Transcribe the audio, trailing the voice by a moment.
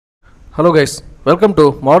Hello guys, welcome to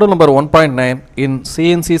model number 1.9 in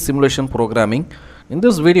CNC simulation programming. In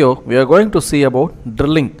this video, we are going to see about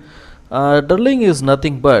drilling. Drilling is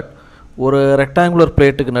nothing but ஒரு rectangular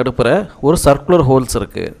plate-க்கு நடுப்புற ஒரு circular holes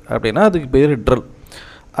இருக்கு அப்படினா அதுக்கு பேரு drill.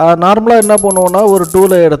 நார்மலா என்ன பண்ணுவோம்னா ஒரு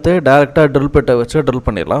டூலை எடுத்து டைரக்டா drill bit-ஐ வச்சு drill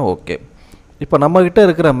பண்ணிரலாம். ஓகே. இப்போ நம்ம கிட்ட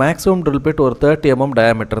இருக்கிற maximum drill bit ஒரு 30 mm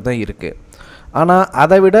diameter தான் இருக்கு. ஆனா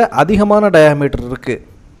அதை விட அதிகமான diameter இருக்கு.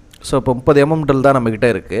 ஸோ இப்போ 30 mm ட்ரில் தான் நம்மக்கிட்ட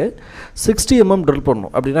இருக்குது. 60 mm ட்ரில்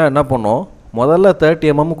பண்ணணும் அப்படின்னா என்ன பண்ணோம், முதல்ல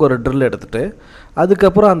 30 mmக்கு ஒரு ட்ரில் எடுத்துகிட்டு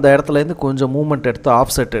அதுக்கப்புறம் அந்த இடத்துலேருந்து கொஞ்சம் மூமெண்ட் எடுத்து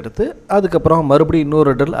ஆஃப் செட் எடுத்து அதுக்கப்புறம் மறுபடியும்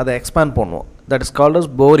இன்னொரு ட்ரில் அதை எக்ஸ்பேண்ட் பண்ணுவோம். That is called as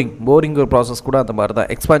boring ஒரு ப்ராசஸ் கூட அந்த மாதிரி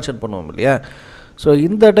தான் எக்ஸ்பேன்ஷன் பண்ணுவோம் இல்லையா. ஸோ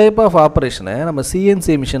இந்த டைப் ஆஃப் ஆப்ரேஷனை நம்ம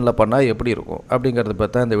சிஎன்சி மிஷினில் பண்ணால் எப்படி இருக்கும் அப்படிங்கிறத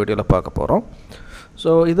பற்றி தான் இந்த வீடியோவில் பார்க்க போகிறோம்.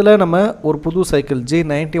 ஸோ இதில் நம்ம ஒரு புது சைக்கிள்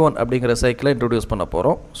G91 அப்படிங்கிற சைக்கிளை இன்ட்ரடியூஸ் பண்ண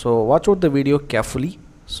போகிறோம். So watch out the video carefully.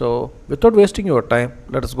 So without wasting your time,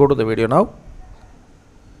 let us go to the video now.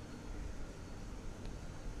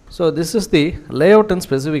 So this is the layout and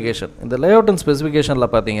specification. In the layout and specification la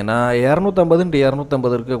pathina 250 into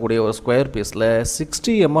 250 இருக்கக்கூடிய ஒரு square பீஸ்ல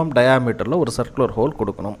 60 mm diameterல ஒரு circular hole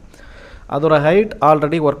கொடுக்கணும். அதோட height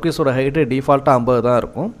already work piece ஓட height default 50 தான்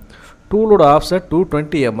இருக்கும். Tool ஓட offset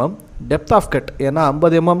 220 mm, depth of cut ஏனா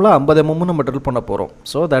 50 mm ல 50 mm நம்ம drill பண்ண போறோம்.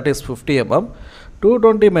 So that is 50 mm.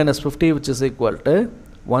 220 minus 50 which is equal to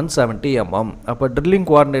 170 mm. அப்போ drilling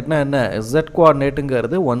coordinate என்ன, z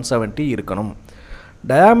coordinateங்கிறது 170 இருக்கணும்.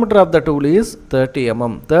 diameter of the tool is 30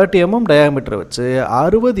 mm. 30 mm diameter வச்சு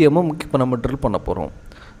 60 mm இப்போ நம்ம drill பண்ண போகிறோம்.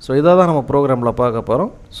 ஸோ இதை தான் நம்ம ப்ரோக்ராமில் பார்க்க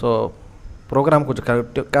போகிறோம். ஸோ ப்ரோக்ராம் கொஞ்சம்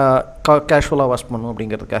கேஷுவலாக வாஷ் பண்ணணும்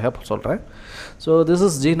அப்படிங்கிறதுக்காக சொல்கிறேன். So this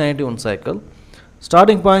is G91 cycle.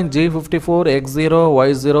 Starting point G54 X0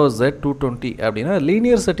 Y0 Z220 அப்படினா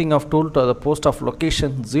linear setting of tool to the post of location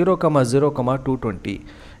 0,0,220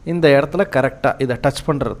 இந்த இடத்துல கரெக்டா இத டச்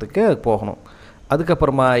பண்றதுக்கு போகணும். அதுக்கு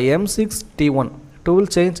அப்புறமா M6T1 tool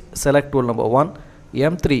change select tool number 1,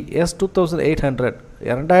 M3 S2800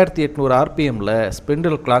 2800 rpm ல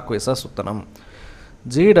spindle clockwise சுத்தணும்.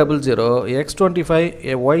 G00 X25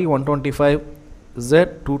 Y125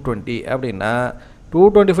 Z220 அப்படினா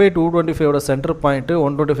 225 ஓட சென்டர் பாயிண்ட்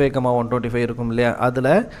 125,125 இருக்கும் இல்லையா, அதில்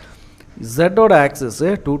z ஓட ஆக்சிஸ்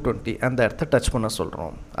 220 அந்த இடத்த டச் பண்ண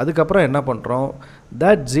சொல்கிறோம். அதுக்கப்புறம் என்ன பண்ணுறோம்,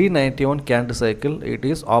 that G91 cant cycle it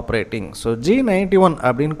is operating. So G91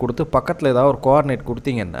 அப்படின்னு கொடுத்து பக்கத்தில் ஏதாவது ஒரு கோஆர்டினேட்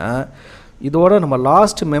கொடுத்தீங்கன்னா இதோட நம்ம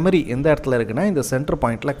லாஸ்ட் மெமரி எந்த இடத்துல இருக்குன்னா இந்த சென்டர்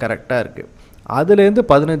பாயிண்டில் கரெக்டாக இருக்குது. அதுலேருந்து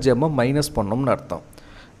 15 mm மைனஸ் பண்ணோம்னு அர்த்தம்.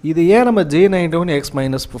 இது ஏன் நம்ம G91 X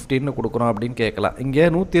minus 15 கொடுக்குறோம் அப்படின்னு கேட்கலாம். இங்கே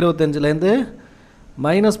 125லேருந்து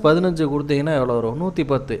மைனஸ் 15 கொடுத்தீங்கன்னா எவ்வளோ வரும்,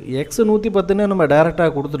 110. எக்ஸ் 110ன்னு நம்ம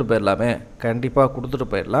டேரெக்டாக கொடுத்துட்டு போயிடலாமே, கண்டிப்பாக கொடுத்துட்டு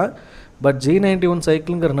போயிடலாம். பட் G91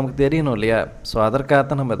 சைக்கிளுங்கிற நமக்கு தெரியணும் இல்லையா, ஸோ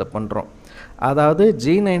அதற்காகத்தான் நம்ம இதை பண்ணுறோம். அதாவது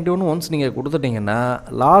G91 ஒன்ஸ் நீங்கள் கொடுத்துட்டிங்கன்னா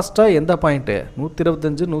லாஸ்ட்டாக எந்த பாயிண்ட்டு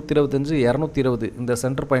 125 125 220 இந்த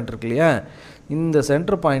சென்டர் பாயிண்ட் இருக்கு இல்லையா, இந்த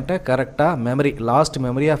சென்டர் பாயிண்ட்டை கரெக்டாக மெமரி லாஸ்ட்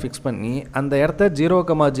மெமரியாக ஃபிக்ஸ் பண்ணி அந்த இடத்த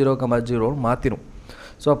 0,0,0 மாற்றிடும்.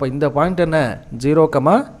 ஸோ அப்போ இந்த பாயிண்ட் என்ன,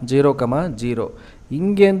 0,0,0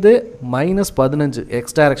 இங்கேருந்து -15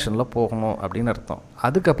 எக்ஸ் டைரக்ஷனில் போகணும் அப்படின்னு அர்த்தம்.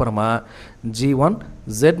 அதுக்கப்புறமா G1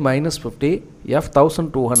 Z-50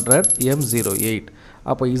 F1200 M08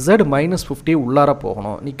 அப்போ Z-50 உள்ளார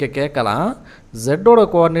போகணும். நீங்கள் கேட்கலாம், ஜெட்டோட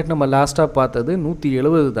கோஆர்டினேட் நம்ம லாஸ்ட்டாக பார்த்தது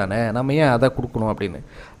 170 தானே, நம்ம ஏன் அதை கொடுக்கணும் அப்படின்னு.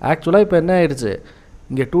 ஆக்சுவலாக இப்போ என்ன ஆயிடுச்சு,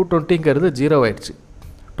 இங்கே 220ங்கிறது 0 ஆயிடுச்சு.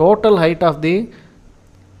 Total height of the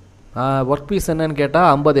work piece என்னன்னு கேட்டால்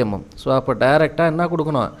 50 mm. ஸோ அப்போ டைரெக்டாக என்ன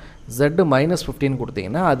கொடுக்கணும், Z-15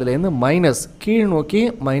 கொடுத்தீங்கன்னா அதுலேருந்து மைனஸ் கீழ் நோக்கி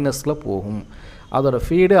மைனஸில் போகும். அதோட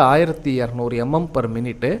feed 1200 mm per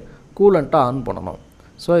minute கூலண்ட்டாக on பண்ணணும்.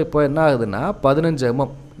 ஸோ இப்போ என்ன ஆகுதுன்னா 15 mm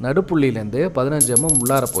நடுப்புள்ளியிலேருந்து 15 mm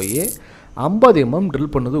உள்ளார போய் 50 mm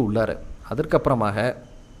ட்ரில் பண்ணுது உள்ளார. அதற்கப்புறமாக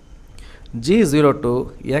G02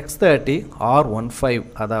 X30 R15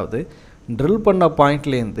 அதாவது ட்ரில் பண்ண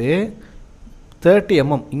பாயிண்ட்லேருந்து 30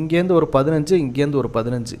 mm இங்கேருந்து ஒரு 15 இங்கேருந்து ஒரு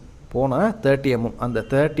 15 போனால் 30 mm. அந்த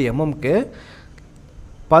 30 mmக்கு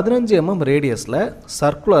 15 mm ரேடியஸில்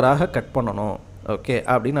சர்க்குலராக கட் பண்ணணும். ஓகே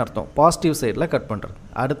அப்படின்னு அர்த்தம், பாசிட்டிவ் சைடில் கட் பண்ணுறது.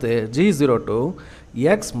 அடுத்து G02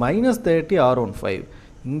 X-30 R15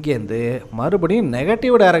 இங்கேருந்து மறுபடியும்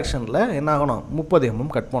நெகட்டிவ் டைரக்ஷனில் என்ன ஆகணும், 30 mm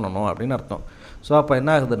கட் பண்ணணும் அப்படின்னு அர்த்தம். ஸோ அப்போ என்ன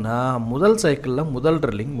ஆகுதுன்னா முதல் சைக்கிளில் முதல்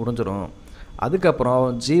ட்ரில்லிங் முடிஞ்சிடும். அதுக்கப்புறம்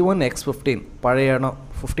G1 X15 பழைய இடம்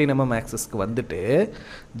 15 mm ஆக்சிஸ்க்கு வந்துட்டு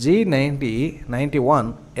G91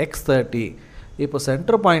 X30 இப்போ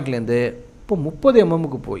சென்டர் பாயிண்ட்லேருந்து இப்போ 30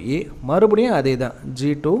 mmக்கு போய் மறுபடியும் அதே தான்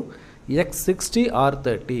G2 X60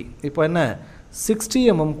 R30 இப்போ என்ன 60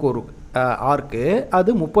 mmக்கு ஒரு ஆர்க்கு அது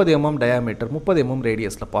 30 mm diameter 30 mm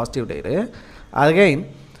ரேடியஸில் positive tyre. Again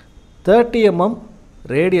 30 mm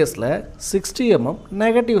ரேடியஸில் 60 mm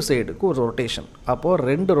negative சைடுக்கு ஒரு ரொட்டேஷன். அப்போது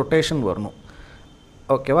 2 ரொட்டேஷன் வரணும்.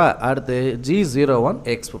 ஓகேவா? அடுத்து G01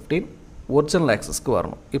 X15 ஒரிஜினல் ஆக்சஸ்க்கு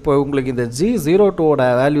வரணும். இப்போ உங்களுக்கு இந்த G02ஓட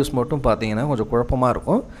வேல்யூஸ் மட்டும் பார்த்தீங்கன்னா கொஞ்சம் குழப்பமாக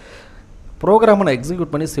இருக்கும். ப்ரோக்ராமை நான்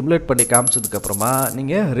எக்ஸிக்யூட் பண்ணி சிமுலேட் பண்ணி காமிச்சதுக்கப்புறமா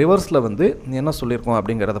நீங்கள் ரிவர்ஸில் வந்து என்ன சொல்லியிருக்கோம்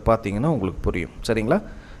அப்படிங்கிறத பார்த்தீங்கன்னா உங்களுக்கு புரியும். சரிங்களா?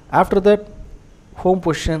 After that home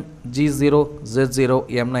position G0 Z0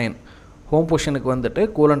 M9 home பொசிஷனுக்கு வந்துட்டு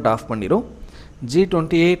கூலண்ட் ஆஃப் பண்ணிடும்.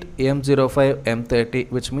 G28 M05 M30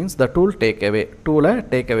 which means the tool take away டூலை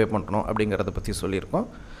டேக் அவே பண்ணணும் அப்படிங்கிறத பற்றி சொல்லியிருக்கோம்.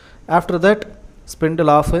 After that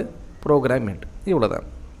spindle of program int இவ்வளோ தான்.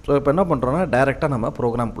 ஸோ இப்போ என்ன பண்ணுறோன்னா டேரெக்டாக நம்ம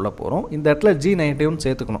ப்ரோக்ராம்குள்ளே போகிறோம். இந்த இடத்துல G91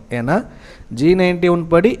 சேர்த்துக்கணும். ஏன்னா G91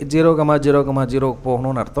 படி 0,0,0க்கு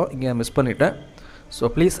போகணும்னு அர்த்தம். இங்கே மிஸ் பண்ணிட்டேன். So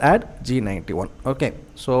please add G91. Okay,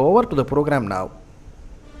 so over to the program நாவ்.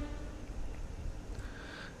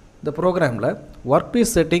 இந்த ப்ரோக்ராமில் ஒர்க்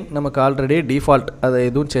பீஸ் செட்டிங் நமக்கு ஆல்ரெடி டிஃபால்ட், அது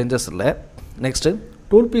எதுவும் சேஞ்சஸ் இல்லை. நெக்ஸ்ட்டு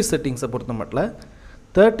டூல் பீஸ் செட்டிங்ஸை பொறுத்த மட்டும்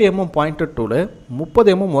 30 mm pointed tool,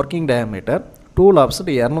 30 mm working diameter, tool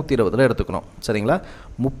offset 220 எடுத்துக்கணும். சரிங்களா?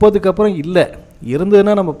 30க்கு அப்புறம் இல்லை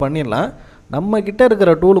இருந்ததுன்னா நம்ம பண்ணிடலாம். நம்மக்கிட்ட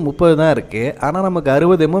இருக்கிற டூல் 30 தான் இருக்குது. ஆனால் நமக்கு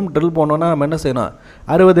 60 mm ட்ரில் போனோன்னா நம்ம என்ன செய்யணும்?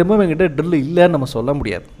 60 mm எங்கிட்ட ட்ரில் இல்லைன்னு நம்ம சொல்ல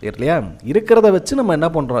முடியாது இல்லையா? இருக்கிறத வச்சு நம்ம என்ன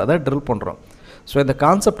பண்ணுறோம்? அதை ட்ரில் பண்ணுறோம். ஸோ இந்த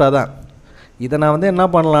கான்செப்டாக தான் இதை நான் வந்து என்ன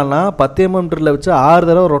பண்ணலான்னா 10 mm ட்ரில்லை வச்சு 6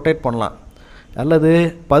 தடவை ரொட்டேட் பண்ணலாம், அல்லது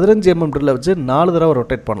 15 mm ட்ரில்லை வச்சு 4 தடவை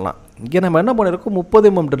ரொட்டேட் பண்ணலாம். இங்கே நம்ம என்ன பண்ணியிருக்கோம்?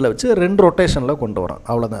 30 mm ட்ரில்லை வச்சு 2 ரொட்டேஷனில் கொண்டு வரோம்.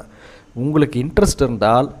 அவ்வளோதான். உங்களுக்கு இன்ட்ரெஸ்ட்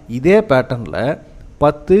இருந்தால் இதே பேட்டர்னில்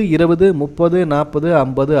 10, 20, 30, 40,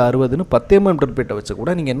 50, 60ன்னு 10 mm ட்ரில் பீட்டை வச்சு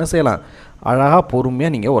கூட நீங்கள் என்ன செய்யலாம்? அழகாக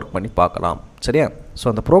பொறுமையாக நீங்கள் ஒர்க் பண்ணி பார்க்கலாம். சரியா? ஸோ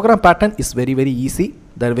அந்த program pattern is very very easy,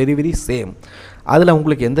 that very very same. அதில்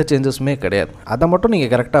உங்களுக்கு எந்த சேஞ்சஸுமே கிடையாது. அதை மட்டும்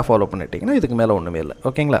நீங்கள் கரெக்டாக ஃபாலோ பண்ணிட்டீங்கன்னா இதுக்கு மேலே ஒன்றுமே இல்லை.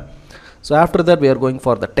 ஓகேங்களா? So after that we are going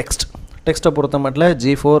for the text. டெக்ஸ்ட்டை பொறுத்த மட்டும்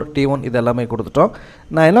G4 T1 இது எல்லாமே கொடுத்துட்டோம்.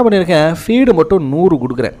 நான் என்ன பண்ணியிருக்கேன்? ஃபீடு மட்டும் 100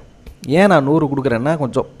 கொடுக்குறேன். ஏன் நான் 100 கொடுக்குறேன்னா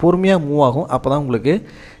கொஞ்சம் பொறுமையாக மூவ் ஆகும். அப்போ தான் உங்களுக்கு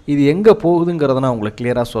இது எங்கே போகுதுங்கிறத நான் உங்களுக்கு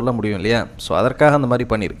கிளியராக சொல்ல முடியும் இல்லையா? ஸோ அதற்காக அந்த மாதிரி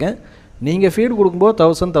பண்ணியிருக்கேன். நீங்கள் ஃபீடு கொடுக்கும்போது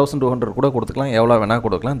 1000, 1200 கூட கொடுத்துக்கலாம், எவ்வளோ வேணால்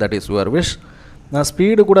கொடுக்கலாம். That is your wish. நான்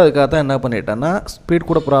ஸ்பீடு கூட அதுக்காக தான் என்ன பண்ணிட்டேன்னா, ஸ்பீட்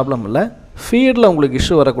கூட ப்ராப்ளம் இல்லை, ஃபீடில் உங்களுக்கு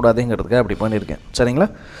இஷ்யூ வரக்கூடாதுங்கிறதுக்காக அப்படி பண்ணியிருக்கேன். சரிங்களா?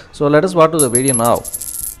 So let us what to the video நாவ்.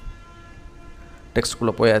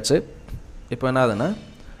 டெக்ஸ்ட்டுக்குள்ளே போயாச்சு. இப்போ என்ன ஆகுதுன்னா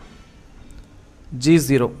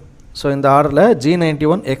G0. ஸோ இந்த ஆர்டரில்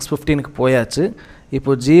G91 X15க்கு போயாச்சு.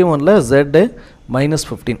 இப்போ G1ல்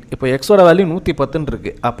Z-15. இப்போ Xோட வேல்யூ 110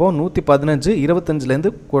 இருக்குது. அப்போது 115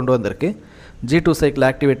 25லேருந்து கொண்டு வந்திருக்கு. G2 சைக்கிள்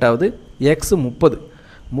ஆக்டிவேட் ஆகுது. X 30.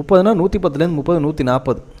 30னா 110லேருந்து 30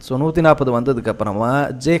 140. ஸோ 140 வந்ததுக்கப்புறமா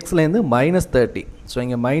JXலேருந்து -30. ஸோ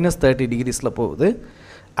இங்கே -30 டிகிரிஸில் போகுது.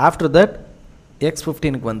 ஆஃப்டர் தட்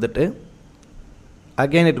X15க்கு வந்துட்டு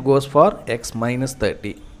again it goes for X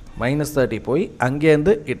 -30. -30 போய்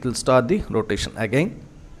அங்கேருந்து it will start the rotation again.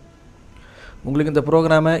 உங்களுக்கு இந்த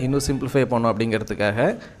ப்ரோக்ராமை இன்னும் சிம்பிளிஃபை பண்ணணும் அப்படிங்கிறதுக்காக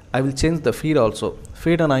I will change the feet also.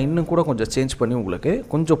 ஃபீடை நான் இன்னும் கூட கொஞ்சம் சேஞ்ச் பண்ணி உங்களுக்கு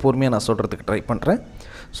கொஞ்சம் பொறுமையாக நான் சொல்கிறதுக்கு ட்ரை பண்ணுறேன்.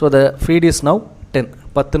 So the feet is now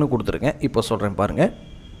 10 கொடுத்துருக்கேன். இப்போ சொல்கிறேன் பாருங்கள்.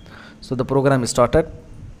 So the program is started.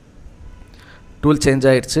 Tool change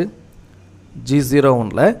ஆகிடுச்சு.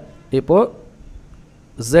 G01ல் இப்போது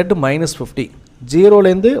Z-50.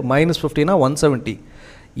 0லேருந்து -50னா 170.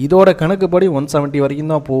 இதோட கணக்குப்படி 170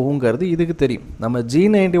 வரைக்கும் தான் போகுங்கிறது இதுக்கு தெரியும். நம்ம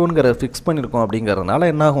G91ங்கிற ஃபிக்ஸ் பண்ணியிருக்கோம் அப்படிங்கிறதுனால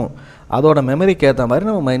என்னாகும்? அதோட மெமரிக்கு ஏற்ற மாதிரி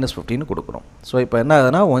நம்ம -15 கொடுக்குறோம். ஸோ இப்போ என்ன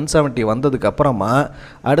ஆகுதுன்னா 170 வந்ததுக்கப்புறமா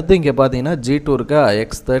அடுத்து இங்கே பார்த்தீங்கன்னா G2 இருக்கா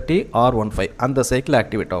X30 R15 அந்த சைக்கிள்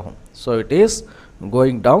ஆக்டிவேட் ஆகும். So it is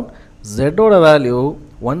going down. ஜெட்டோட value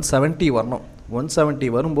 170 வரணும்.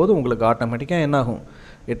 170 வரும்போது உங்களுக்கு ஆட்டோமேட்டிக்காக என்னாகும்?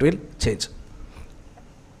 It will change.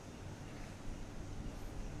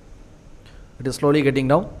 It is slowly getting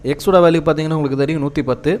down. எக்ஸோட வேல்யூ பார்த்தீங்கன்னா உங்களுக்கு தெரியும்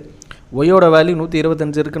 110. ஒய்யோட வேல்யூ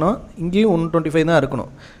 125 இருக்கணும். இங்கேயும் 125 தான்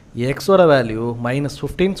இருக்கணும். எக்ஸோட வேல்யூ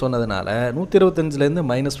 -15 சொன்னதுனால 125லேருந்து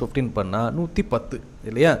 -15 பண்ணால் 110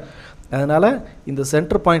 இல்லையா? அதனால் இந்த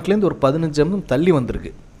சென்டர் பாயிண்ட்லேருந்து ஒரு 15 mm தள்ளி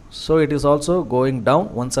வந்திருக்கு. So it is also going down.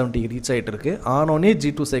 170 reach ஆகிட்டு இருக்குது. ஆனோனே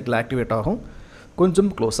G2 சைக்கிள் ஆக்டிவேட் ஆகும்.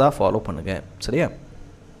 கொஞ்சம் க்ளோஸாக ஃபாலோ பண்ணுங்கள். சரியா?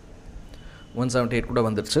 178 கூட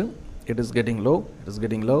வந்துடுச்சு. It is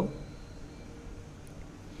getting low.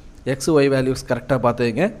 X, Y values கரெக்டாக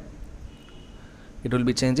பார்த்துங்க. It will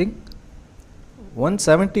be changing.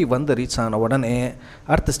 170 வந்து ரீச் ஆன உடனே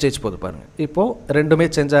அடுத்த ஸ்டேஜ் போது பாருங்கள். இப்போது ரெண்டுமே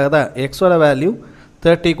சேஞ்ச் ஆகுதா? எக்ஸோட வேல்யூ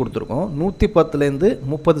 30 கொடுத்துருக்கோம். 110லேருந்து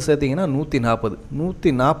 30 சேர்த்திங்கன்னா 140.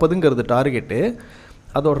 140ங்கிறது டார்கெட்டு.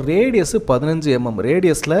 அதோட ரேடியஸு 15 mm.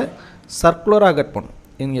 ரேடியஸில் சர்க்குலராக கட் பண்ணும்.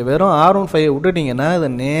 இங்கே வெறும் R15 விட்டுட்டிங்கன்னா அது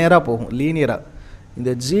நேராக போகும் லீனியராக.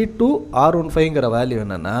 இந்த G2 R15ங்கிற வேல்யூ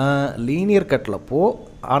என்னென்னா லீனியர் கட்டில்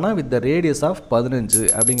ஆனால் வித் த ரேடியஸ் ஆஃப் 15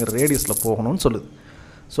 அப்படிங்கிற ரேடியஸில் போகணும்னு சொல்லுது.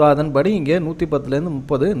 ஸோ அதன்படி இங்கே 110லேருந்து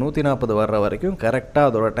 30 140 வர்ற வரைக்கும் கரெக்டாக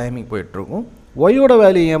அதோட டைமிங் போயிட்டுருக்கும். ஒய்யோட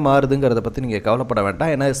வேல்யூ ஏன் மாறுதுங்கிறத பற்றி நீங்கள் கவலைப்பட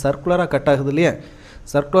வேண்டாம். ஏன்னா சர்க்குலராக கட் ஆகுது இல்லையா,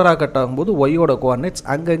 சர்க்குலராக கட் ஆகும்போது ஒய்யோட கோஆர்டினேட்ஸ்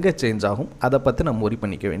அங்கங்கே சேஞ்ச் ஆகும். அதை பற்றி நம்ம worry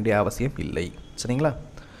பண்ணிக்க வேண்டிய அவசியம் இல்லை. சரிங்களா?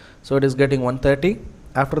 So it is getting 130.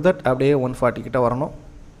 After that அப்படியே 140 கிட்ட வரணும்.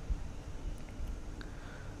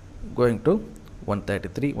 going to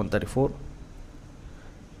 133 134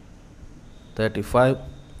 35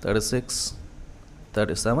 36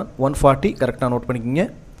 37 140 கரெக்டாக நோட் பண்ணிக்கிங்க.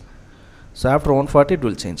 So after 140 it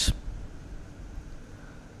will change.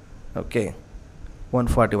 Okay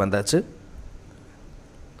 140 வந்தாச்சு.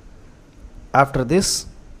 ஆஃப்டர் திஸ்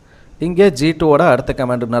இங்கே G2ஓட அடுத்த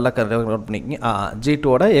கமாண்ட் நல்லா கரெக்டாக நோட் பண்ணிக்கிங்க.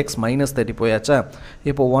 G2ஓட x -30 போயாச்சா.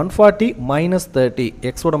 இப்போ 140 -30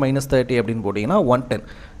 எக்ஸோட -30 அப்படின்னு போட்டிங்கன்னா 110.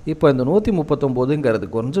 இப்போ இந்த 139ங்கிறது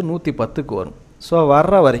குறைஞ்சு 110க்கு வரும். ஸோ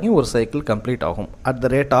வர்ற வரைக்கும் ஒரு சைக்கிள் கம்ப்ளீட் ஆகும். At the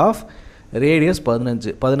rate of radius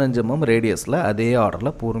 15 mm ரேடியஸில் அதே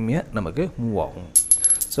ஆர்டரில் பொறுமையாக நமக்கு மூவ் ஆகும்.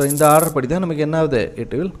 ஸோ இந்த ஆர்டர் படி தான் நமக்கு என்ன ஆகுது,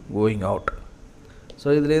 it will going out. So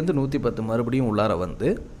இதுலேருந்து 110 மறுபடியும் உள்ளார வந்து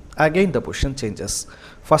again the position changes.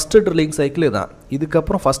 First drilling cycle தான்.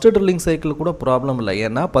 இதுக்கப்புறம் ஃபஸ்ட்டு ட்ரில்லிங் சைக்கிள் கூட ப்ராப்ளம் இல்லை.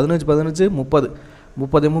 ஏன்னா 15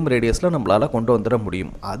 30 mm ரேடியஸில் நம்மளால் கொண்டு வந்துட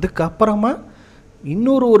முடியும். அதுக்கப்புறமா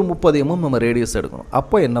இன்னொரு 30 mm நம்ம ரேடியஸ் எடுக்கணும்.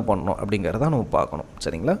 அப்போ என்ன பண்ணணும் அப்படிங்கிறத நம்ம பார்க்கணும்.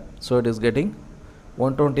 சரிங்களா? ஸோ இட் இஸ் கெட்டிங்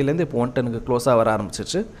 120லேருந்து இப்போ 110க்கு க்ளோஸாக வர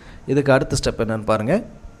ஆரம்பிச்சிச்சு. இதுக்கு அடுத்த ஸ்டெப் என்னென்னு பாருங்கள்.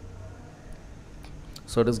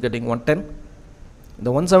 So it is getting 110. இந்த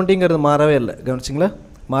 170ங்கிறது மாறவே இல்லை, கவனிச்சிங்களா?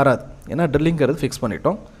 மாறாது. ஏன்னா ட்ரில்லிங்கிறது ஃபிக்ஸ்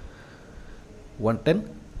பண்ணிட்டோம். 110.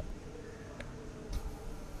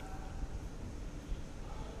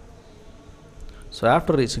 ஸோ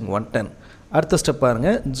ஆஃப்டர் ரீச்சிங் 110 அடுத்த ஸ்டெப்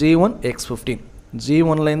பாருங்கள். G1 X15.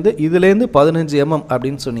 G1லேருந்து இதுலேருந்து 15 mm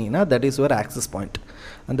அப்படின்னு சொன்னீங்கன்னா that is your axis point.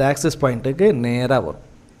 அந்த ஆக்சிஸ் பாயிண்ட்டுக்கு நேராக வரும்.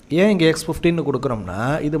 ஏன் இங்கே X15 கொடுக்குறோம்னா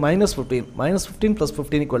இது -15 -15 +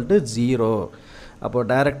 15 = 0. அப்போது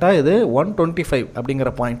டைரெக்டாக இது 125 அப்படிங்கிற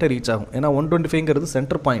பாயிண்ட்டை ரீச் ஆகும். ஏன்னா 125ங்கிறது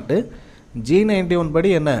சென்டர் பாயிண்ட்டு. G91 படி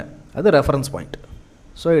என்ன, அது reference point.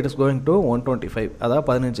 So it is going to 125, அதாவது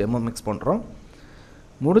 15 mm மிக்ஸ் பண்ணுறோம்.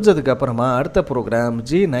 முடிஞ்சதுக்கப்புறமா அடுத்த ப்ரோக்ராம்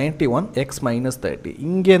G91 X -30.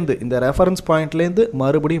 இங்கேருந்து இந்த ரெஃபரன்ஸ் பாயிண்ட்லேருந்து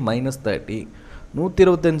மறுபடியும் -30.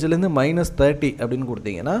 125லேருந்து -30 அப்படின்னு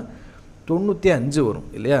கொடுத்தீங்கன்னா 95 வரும்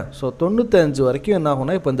இல்லையா? ஸோ 95 வரைக்கும் என்ன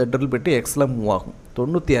ஆகும்னா இப்போ இந்த ட்ரில் பிட்டு எக்ஸில் மூவ் ஆகும்.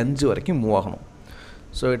 95 வரைக்கும் மூவ் ஆகணும்.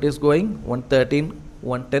 So it is going 113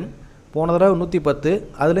 110. போன தடவை 110,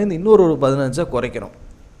 அதுலேருந்து இன்னொரு 15 குறைக்கிறோம்.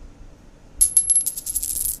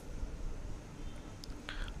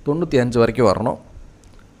 95 வரைக்கும் வரணும்.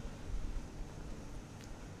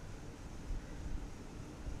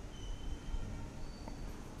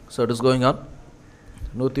 So it is going on.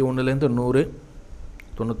 101லேருந்து 100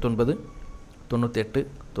 99 98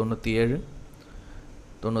 97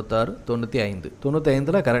 96 95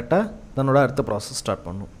 95ல் கரெக்டாக தன்னோட அடுத்த ப்ராசஸ் ஸ்டார்ட்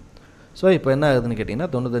பண்ணும். ஸோ இப்போ என்ன ஆகுதுன்னு கேட்டிங்கன்னா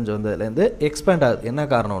 95 வந்ததுலேருந்து எக்ஸ்பேண்ட் ஆகுது. என்ன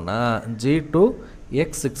காரணம்னா G2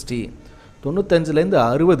 X60. 95லேருந்து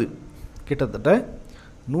 60 கிட்டத்தட்ட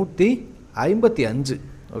 155.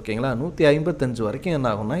 ஓகேங்களா? 155 வரைக்கும் என்ன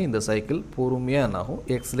ஆகும்னா இந்த சைக்கிள் பொறுமையாக என்ன ஆகும்,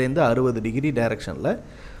 எக்ஸ்லேருந்து 60 டிகிரி டைரக்ஷனில்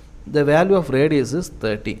the value of radius is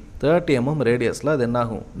 30 mm ரேடியஸில் அது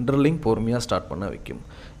என்னாகும், ட்ரில்லிங் பொறுமையாக ஸ்டார்ட் பண்ண வைக்கும்.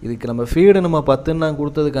 இதுக்கு நம்ம ஃபீடு நம்ம 10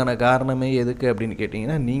 கொடுத்ததுக்கான காரணமே எதுக்கு அப்படின்னு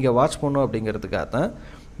கேட்டிங்கன்னா நீங்கள் வாட்ச் பண்ணோம் அப்படிங்கிறதுக்காக தான்.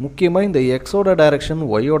 முக்கியமாக இந்த எக்ஸோட டைரக்ஷன்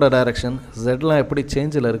ஒய்யோட டைரக்ஷன் ஜெட்லாம் எப்படி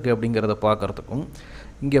சேஞ்சில் இருக்குது அப்படிங்கிறத பார்க்குறதுக்கும்,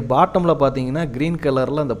 இங்கே பாட்டமில் பார்த்தீங்கன்னா க்ரீன்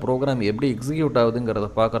கலரில் அந்த ப்ரோக்ராம் எப்படி எக்ஸிக்யூட் ஆகுதுங்கிறத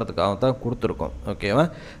பார்க்குறதுக்காக தான் கொடுத்துருக்கோம். ஓகேவா?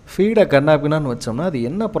 ஃபீடை கண்ணாப்பினான்னு வச்சோம்னா அது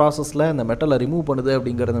என்ன ப்ராசஸில் அந்த மெட்டலை ரிமூவ் பண்ணுது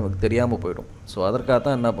அப்படிங்கிறது நமக்கு தெரியாமல் போயிடும். ஸோ அதற்காக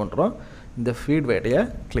தான் என்ன பண்ணுறோம், இந்த ஃபீட் வேட்டையை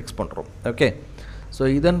கிளிக்ஸ் பண்ணுறோம். ஓகே, ஸோ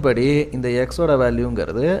இதன்படி இந்த எக்ஸோட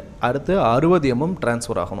வேல்யூங்கிறது அடுத்து 60 mm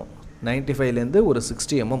ட்ரான்ஸ்ஃபர் ஆகணும். 95லேருந்து ஒரு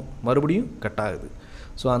 60 mm மறுபடியும் கட் ஆகுது.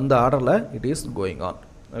 ஸோ அந்த ஆர்டரில் it is going on.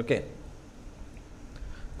 Okay,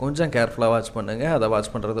 கொஞ்சம் கேர்ஃபுல்லாக வாட்ச் பண்ணுங்கள். அதை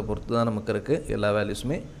வாட்ச் பண்ணுறதை பொறுத்து தான் நமக்கு இருக்குது எல்லா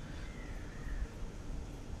வேல்யூஸுமே.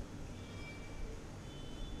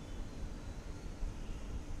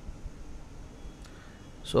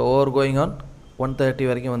 ஸோ ஓவர் கோயிங் ஆன் 130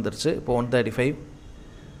 வரைக்கும் வந்துருச்சு. இப்போ 135.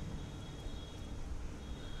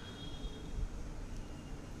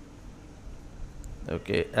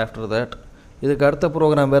 ஓகே, ஆஃப்டர் தட் இதுக்கு அடுத்த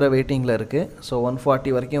ப்ரோக்ராம் வேறு வெயிட்டிங்கில் இருக்குது. ஸோ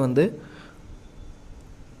 140 வரைக்கும் வந்து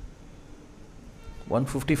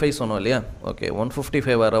 155 சொன்னோம் இல்லையா? ஓகே,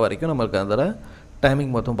 155 வர வரைக்கும் நம்மளுக்கு அதில்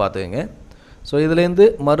டைமிங் மொத்தம் பார்த்துக்கங்க. ஸோ இதுலேருந்து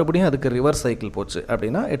மறுபடியும் அதுக்கு ரிவர்ஸ் சைக்கிள் போச்சு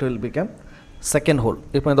அப்படின்னா it will become second whole.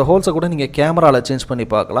 இப்போ இந்த ஹோல்ஸை கூட நீங்கள் கேமராவில் சேஞ்ச் பண்ணி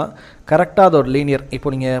பார்க்கலாம். கரெக்டாக அதோட லீனியர். இப்போ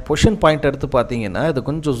நீங்கள் பொசிஷன் பாயிண்ட் எடுத்து பார்த்தீங்கன்னா இது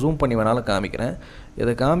கொஞ்சம் ஜூம் பண்ணி வேணாலும் காமிக்கிறேன்.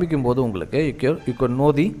 இதை காமிக்கும் போது உங்களுக்கு you can no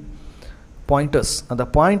the pointers. அந்த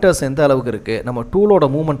பாயிண்டர்ஸ் எந்த அளவுக்கு இருக்குது, நம்ம டூலோட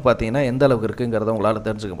மூவ்மெண்ட் பார்த்தீங்கன்னா எந்த அளவுக்கு இருக்குங்கிறத உங்களால்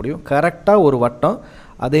தெரிஞ்சுக்க முடியும். கரெக்டாக ஒரு வட்டம்,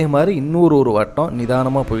 அதே மாதிரி ஒரு வட்டம்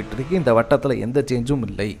நிதானமாக போயிட்டுருக்கு. இந்த வட்டத்தில் எந்த சேஞ்சும்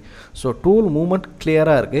இல்லை. ஸோ டூல் மூவ்மெண்ட்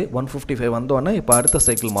கிளியராக இருக்குது. 155 வந்தோடனே இப்போ அடுத்த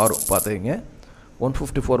சைக்கிள் மாறும் பார்த்துக்கிங்க.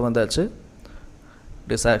 154 வந்தாச்சு.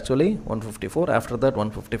 It is actually 154. After that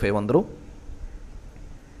 155 வந்துரும்.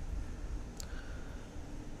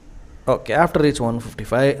 Okay, after reach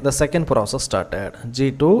 155 the second process started.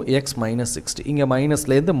 G2 x minus 60. இங்கே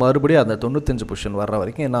மைனஸ்லேருந்து மறுபடியும் அந்த 95 பொசிஷன் வர்ற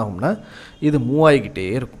வரைக்கும் என்ன ஆகும்னா இது மூவ் ஆகிக்கிட்டே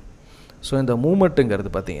இருக்கும். ஸோ இந்த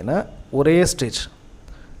மூமெண்ட்டுங்கிறது பார்த்தீங்கன்னா ஒரே ஸ்ட்ரெச்,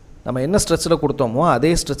 நம்ம என்ன ஸ்ட்ரெச்சில் கொடுத்தோமோ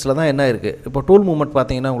அதே ஸ்ட்ரெச்சில் தான் என்ன இருக்குது. இப்போ டூல் மூவ்மெண்ட்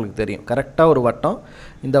பார்த்தீங்கன்னா உங்களுக்கு தெரியும். கரெக்டாக ஒரு வட்டம்,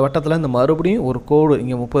 இந்த வட்டத்தில் இந்த மறுபடியும் ஒரு கோடு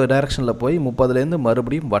இங்கே 30 டைரெக்ஷனில் போய் 30லேருந்து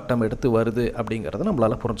மறுபடியும் வட்டம் எடுத்து வருது அப்படிங்கிறத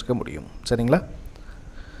நம்மளால் புரிஞ்சிக்க முடியும். சரிங்களா?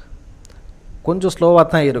 கொஞ்சம் ஸ்லோவாக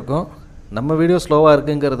தான் இருக்கும். நம்ம வீடியோ ஸ்லோவாக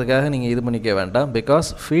இருக்குங்கிறதுக்காக நீங்கள் இது பண்ணிக்க வேண்டாம். பிகாஸ்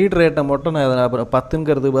ஃபீட் ரேட்டை மட்டும் நான் அப்புறம்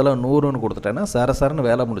 10ங்கிறது போல் 100ன்னு கொடுத்துட்டேன்னா சரசரன்னு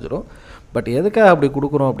வேலை முடிஞ்சிடும். பட் எதுக்காக அப்படி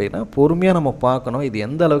கொடுக்குறோம் அப்படின்னா பொறுமையாக நம்ம பார்க்கணும் இது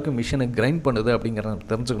எந்த அளவுக்கு மிஷினை கிரைண்ட் பண்ணுது அப்படிங்கிறத நம்ம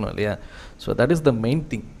தெரிஞ்சுக்கணும் இல்லையா. So that is the main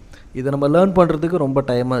thing. இதை நம்ம லேர்ன் பண்ணுறதுக்கு ரொம்ப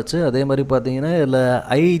டைம் ஆச்சு. அதே மாதிரி பார்த்தீங்கன்னா இதில்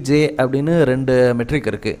ஐஜே அப்படின்னு 2 மெட்ரிக்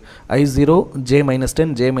இருக்குது. I0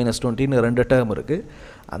 J-10 J-20ன்னு 2 டேர்ம் இருக்குது.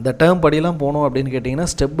 அந்த டேர்ம் படியெல்லாம் போனோம் அப்படின்னு கேட்டிங்கன்னா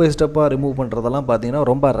ஸ்டெப் பை ஸ்டெப்பாக ரிமூவ் பண்ணுறதெல்லாம் பார்த்தீங்கன்னா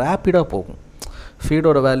ரொம்ப ரேப்பிடாக போகும்.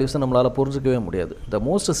 ஃபீடோட வேல்யூஸை நம்மளால் புரிஞ்சிக்கவே முடியாது. த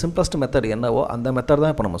மோஸ்ட் சிம்பிளஸ்ட் மெத்தட் என்னவோ அந்த மெத்தட்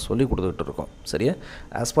தான் இப்போ நம்ம சொல்லி கொடுத்துக்கிட்டு இருக்கோம். சரியா?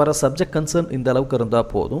 As for us subject concern இந்த அளவுக்கு இருந்தால்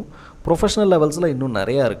போதும். ப்ரொஃபஷனல் லெவல்ஸில் இன்னும்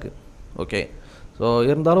நிறையா இருக்குது. ஓகே, ஸோ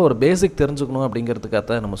இருந்தாலும் ஒரு பேசிக் தெரிஞ்சுக்கணும் அப்படிங்கிறதுக்காக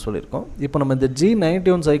தான் நம்ம சொல்லியிருக்கோம். இப்போ நம்ம இந்த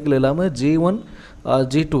G91 சைக்கிள் இல்லாமல் G1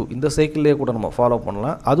 G2 இந்த சைக்கிள்லேயே கூட நம்ம ஃபாலோ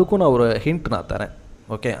பண்ணலாம். அதுக்கும் நான் ஒரு ஹிண்ட் நான் தரேன்.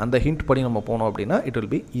 ஓகே, அந்த ஹிண்ட் படி நம்ம போனோம் அப்படின்னா it will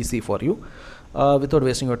be easy for you without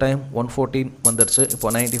wasting your time. 114 வந்துடுச்சு. இப்போ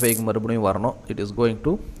 95க்கு மறுபடியும் வரணும். இட் இஸ் கோயிங்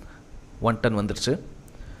டு 110 வந்துடுச்சு.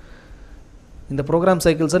 இந்த ப்ரோக்ராம்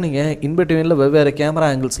சைக்கிள்ஸை நீங்கள் இன்பிட்வீனில் வெவ்வேறு கேமரா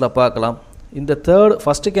ஆங்கிள்ஸில் பார்க்கலாம். இந்த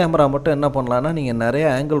ஃபஸ்ட்டு கேமரா மட்டும் என்ன பண்ணலான்னா நீங்கள் நிறைய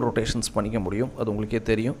ஆங்கிள் ரொட்டேஷன்ஸ் பண்ணிக்க முடியும். அது உங்களுக்கே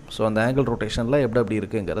தெரியும். ஸோ அந்த ஆங்கிள் ரொட்டேஷனில் எப்படி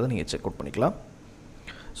இருக்குங்கிறத நீங்கள் செக் அவுட் பண்ணிக்கலாம்.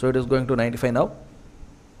 So it is going to 95 now.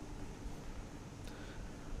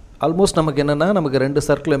 Almost நமக்கு என்னென்னா நமக்கு 2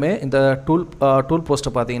 சர்க்கிளுமே இந்த டூல்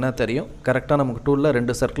போஸ்ட்டை பார்த்தீங்கன்னா தெரியும். கரெக்டாக நமக்கு டூலில்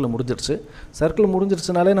 2 சர்க்கிள் முடிஞ்சிருச்சு. சர்க்கிள்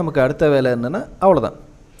முடிஞ்சிருச்சுனாலே நமக்கு அடுத்த வேலை என்னென்னா அவ்வளோதான்.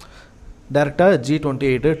 டேரெக்டாக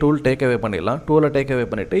G28 டூல் டேக் அவே பண்ணிடலாம். டூலை டேக் அவே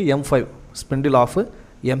பண்ணிவிட்டு M5 spindle of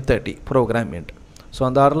M30 program end. So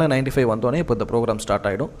அந்த ஆர்டரில் 95 வந்தோடனே இப்போ இந்த ப்ரோக்ராம்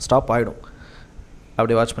ஸ்டாப் ஆகிடும்.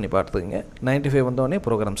 அப்படி வாட்ச் பண்ணி பார்த்துக்குங்க. 95 வந்தோடனே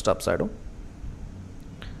ப்ரோக்ராம் ஸ்டாப்ஸ் ஆகிடும்.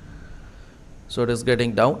 So it is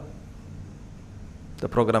getting down. the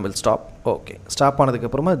program will stop. Okay, stop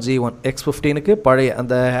ஆனதுக்கப்புறமா G1 X15க்கு பழைய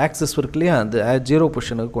அந்த ஆக்சிஸ் இருக்கு இல்லையா, அந்த 0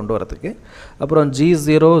 பொசிஷனுக்கு கொண்டு வரதுக்கு. அப்புறம்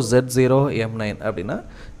G0 Z0 M9 அப்படின்னா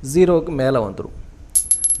 0க்கு மேலே வந்துடும்.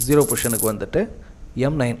 0 பொசிஷனுக்கு வந்துட்டு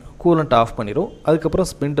M9 கூலண்ட் ஆஃப் பண்ணிடும். அதுக்கப்புறம்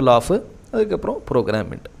ஸ்பிண்டில் ஆஃப், அதுக்கப்புறம்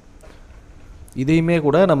ப்ரோக்ராமெண்ட். இதையுமே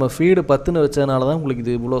கூட நம்ம ஃபீடு 10ன்னு வச்சதுனால தான் உங்களுக்கு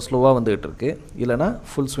இது இவ்வளோ ஸ்லோவாக வந்துகிட்டு இருக்குது. இல்லைனா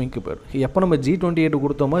ஃபுல் ஸ்விங்க்கு போய்டும். எப்போ நம்ம G28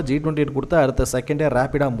 கொடுத்தோமோ G28 கொடுத்தா அடுத்த செகண்டே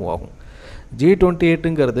ரேப்பிடாக மூவ் ஆகும்.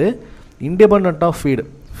 G28ங்கிறது இண்டிபெண்ட் ஆஃப்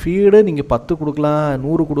ஃபீடு நீங்கள் 10 கொடுக்கலாம்,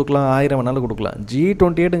 100 கொடுக்கலாம், 1000 வேணாலும் கொடுக்கலாம்.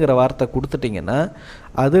 G28ங்கிற வார்த்தை கொடுத்துட்டிங்கன்னா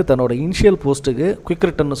அது தன்னோட இனிஷியல் போஸ்ட்டுக்கு குவிக்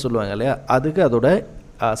ரிட்டர்ன்னு சொல்லுவாங்க இல்லையா, அதுக்கு அதோட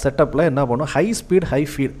செட்டப்பில் என்ன பண்ணும், ஹை ஸ்பீட் ஹை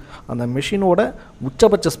ஃபீட் அந்த மிஷினோட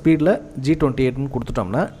உச்சபட்ச ஸ்பீடில் G28ன்னு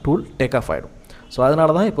கொடுத்துட்டோம்னா டூல் டேக் ஆஃப் ஆகிடும். ஸோ அதனால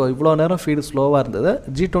தான் இப்போ இவ்வளோ நேரம் ஃபீடு ஸ்லோவாக இருந்தது.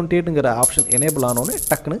 G28ங்கிற ஆப்ஷன் எனேபிள் ஆனோடனே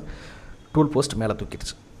டக்குன்னு டூல் போஸ்ட் மேலே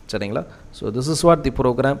தூக்கிடுச்சு. சரிங்களா? So this is what the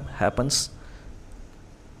program happens.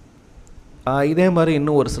 இதே மாதிரி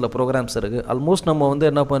இன்னும் ஒரு சில ப்ரோக்ராம்ஸ் இருக்குது. ஆல்மோஸ்ட் நம்ம வந்து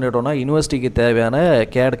என்ன பண்ணிட்டோம்னா யூனிவர்சிட்டிக்கு தேவையான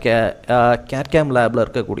கேட்கேம் லேபில்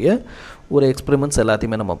இருக்கக்கூடிய ஒரு எக்ஸ்பெரிமெண்ட்ஸ்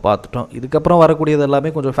எல்லாத்தையுமே நம்ம பார்த்துட்டோம். இதுக்கப்புறம் வரக்கூடியது எல்லாமே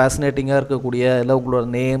கொஞ்சம் ஃபேசினேட்டிங்காக இருக்கக்கூடிய, இல்லை உங்களோட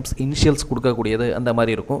நேம்ஸ் இனிஷியல்ஸ் கொடுக்கக்கூடியது அந்த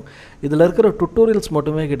மாதிரி இருக்கும். இதில் இருக்கிற டுட்டோரியல்ஸ்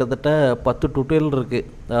மட்டுமே கிட்டத்தட்ட 10 டுட்டோரியல் இருக்குது.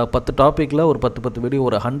 10 டாப்பிக்கில் ஒரு 10 வீடியோ,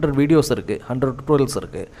 ஒரு 100 வீடியோஸ் இருக்குது, 100 டுட்டோரியல்ஸ்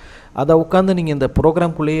இருக்குது. அதை உட்காந்து நீங்கள் இந்த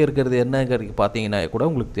ப்ரோக்ராம்குள்ளேயே இருக்கிறது என்னங்கிறது பார்த்தீங்கன்னா கூட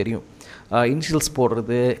உங்களுக்கு தெரியும். இனிஷியல்ஸ்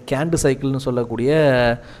போடுறது, கேண்டு சைக்கிள்னு சொல்லக்கூடிய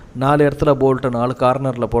 4 இடத்துல போல்ட்டு 4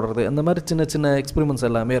 கார்னரில் போடுறது, அந்த மாதிரி சின்ன சின்ன எக்ஸ்பெரிமெண்ட்ஸ்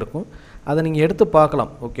எல்லாமே இருக்கும். அதை நீங்கள் எடுத்து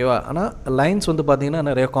பார்க்கலாம். ஓகேவா? ஆனால் லைன்ஸ் வந்து பார்த்திங்கன்னா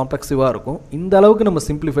நிறைய காம்ப்ளெக்ஸிவாக இருக்கும். இந்த அளவுக்கு நம்ம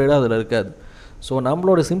சிம்பிளிஃபைடாக அதில் இருக்காது. ஸோ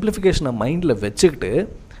நம்மளோட சிம்பிளிஃபிகேஷனை மைண்டில் வச்சுக்கிட்டு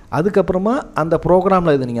அதுக்கப்புறமா அந்த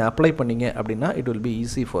ப்ரோக்ராமில் இதை நீங்கள் அப்ளை பண்ணிங்க அப்படின்னா it will be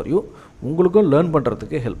easy for you. உங்களுக்கும் லேர்ன்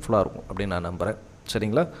பண்ணுறதுக்கு ஹெல்ப்ஃபுல்லாக இருக்கும் அப்படின்னு நான் நம்புகிறேன்.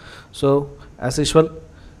 சரிங்களா? ஸோ ஆஸ் யூஷுவல்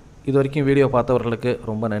இது வரைக்கும் வீடியோ பார்த்தவர்களுக்கு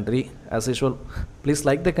ரொம்ப நன்றி. As usual, please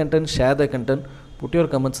like the content, share the content, put your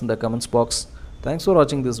comments in the comments box. Thanks for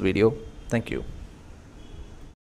watching this video. Thank you.